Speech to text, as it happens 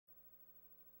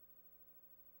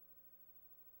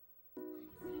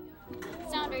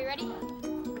ready? We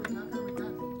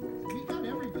got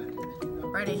everybody.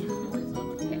 Ready.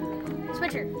 Okay.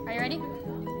 Switcher, are you ready?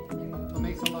 La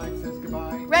Mesa Live says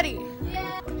goodbye. Ready.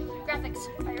 Graphics,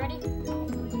 are you ready?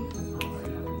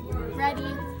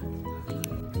 Ready.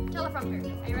 Teleprompter,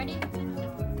 are you ready?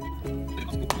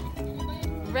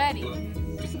 Ready.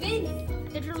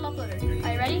 Digital uploader,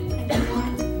 are you ready?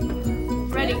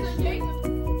 Ready.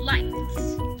 Lights.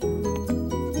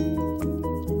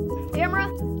 Camera.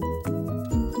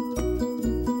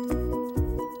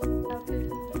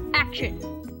 Action.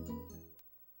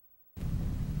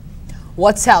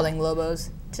 What's howling, Lobos?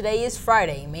 Today is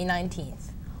Friday, May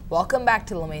 19th. Welcome back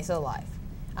to La Mesa Live.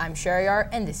 I'm Shariar,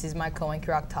 and this is my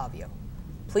co-anchor Octavio.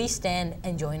 Please stand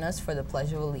and join us for the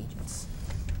Pledge of Allegiance.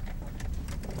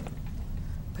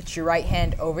 Put your right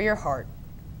hand over your heart.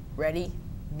 Ready?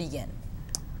 Begin.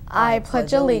 I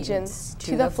pledge allegiance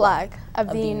to the flag of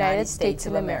the United States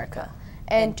of America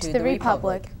and to the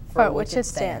republic for which it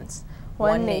stands,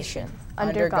 one nation,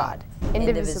 under God,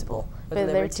 indivisible, with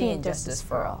liberty and justice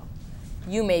for all.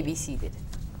 You may be seated.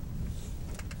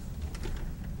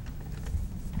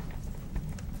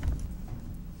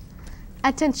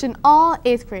 Attention all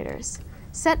 8th graders.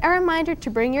 Set a reminder to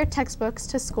bring your textbooks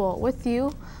to school with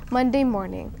you Monday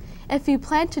morning. If you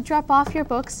plan to drop off your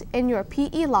books in your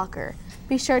PE locker,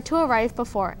 be sure to arrive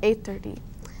before 8:30.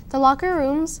 The locker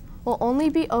rooms will only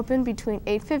be open between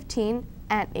 8:15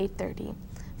 and 8:30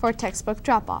 for textbook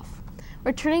drop-off.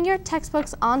 Returning your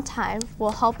textbooks on time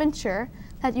will help ensure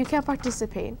that you can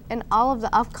participate in all of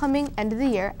the upcoming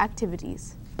end-of-the-year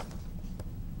activities.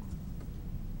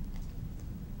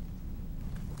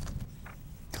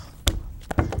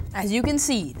 As you can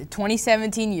see, the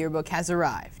 2017 yearbook has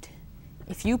arrived.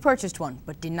 If you purchased one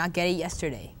but did not get it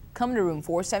yesterday, come to room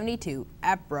 472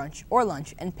 at brunch or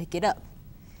lunch and pick it up.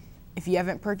 If you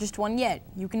haven't purchased one yet,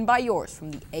 you can buy yours from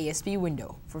the ASB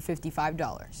window for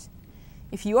 $55.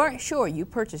 If you aren't sure you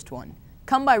purchased one,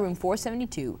 come by room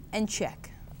 472 and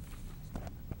check.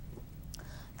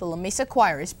 The La Mesa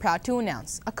Choir is proud to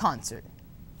announce a concert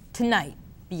tonight,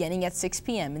 beginning at 6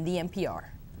 p.m. in the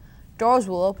NPR. Doors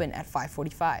will open at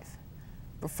 5:45.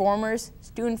 Performers,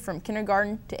 students from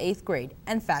kindergarten to 8th grade,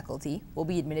 and faculty will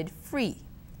be admitted free.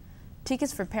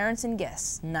 Tickets for parents and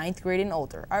guests, 9th grade and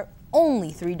older, are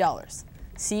only $3.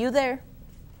 See you there.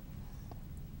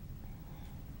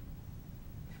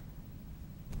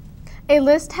 A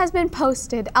list has been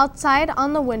posted outside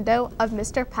on the window of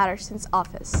Mr. Patterson's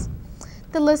office.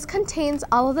 The list contains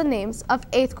all of the names of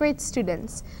 8th grade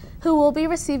students who will be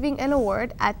receiving an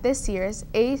award at this year's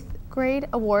 8th grade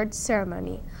award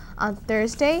ceremony on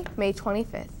Thursday, May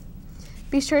 25th.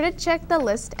 Be sure to check the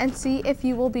list and see if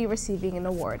you will be receiving an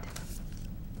award.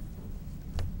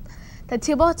 The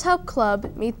Tabletop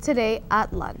Club meets today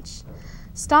at lunch.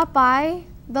 Stop by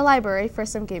the library for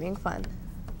some gaming fun.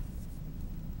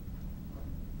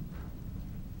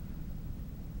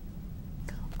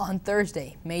 On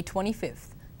Thursday, May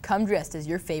 25th, come dressed as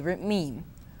your favorite meme.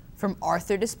 From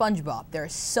Arthur to SpongeBob, there are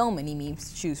so many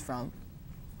memes to choose from.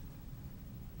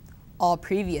 All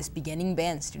previous beginning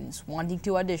band students wanting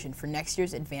to audition for next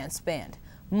year's advanced band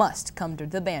must come to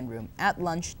the band room at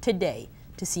lunch today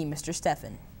to see Mr.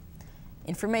 Stephan.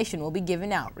 Information will be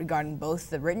given out regarding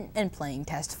both the written and playing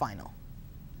test final.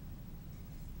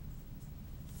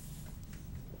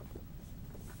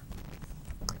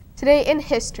 Today in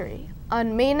history,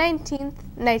 on May 19th,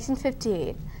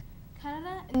 1958,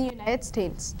 Canada and the United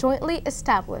States jointly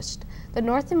established the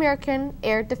North American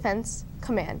Air Defense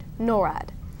Command, NORAD.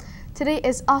 Today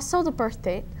is also the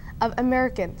birthday of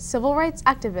American civil rights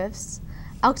activist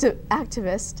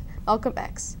Malcolm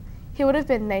X. He would have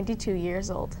been 92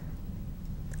 years old.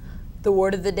 The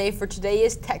word of the day for today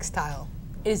is textile.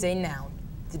 It is a noun.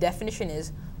 The definition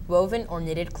is woven or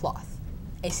knitted cloth.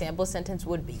 A sample sentence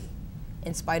would be,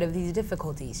 in spite of these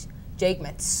difficulties, Jake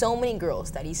met so many girls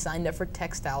that he signed up for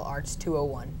Textile Arts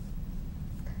 201.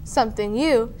 Something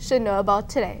you should know about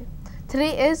today.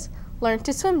 Today is Learn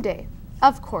to Swim Day.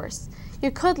 Of course,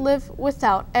 you could live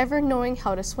without ever knowing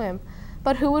how to swim,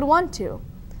 but who would want to?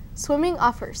 Swimming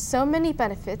offers so many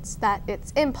benefits that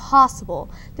it's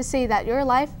impossible to say that your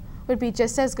life would be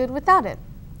just as good without it.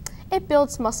 It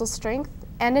builds muscle strength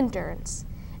and endurance,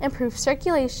 improves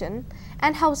circulation,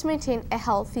 and helps maintain a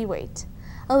healthy weight,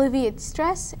 alleviates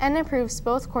stress, and improves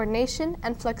both coordination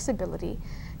and flexibility,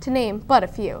 to name but a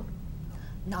few.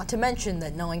 Not to mention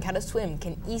that knowing how to swim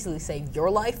can easily save your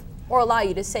life or allow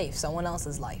you to save someone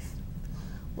else's life.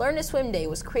 Learn to Swim Day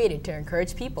was created to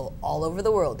encourage people all over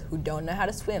the world who don't know how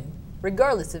to swim,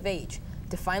 regardless of age,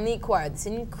 to finally acquire this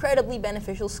incredibly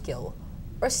beneficial skill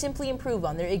or simply improve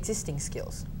on their existing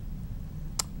skills.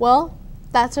 Well,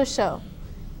 that's our show.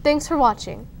 Thanks for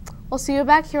watching. We'll see you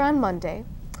back here on Monday.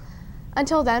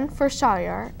 Until then, for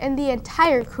Shahryar and the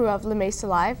entire crew of La Mesa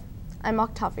Live, I'm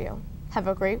Octavio. Have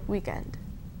a great weekend.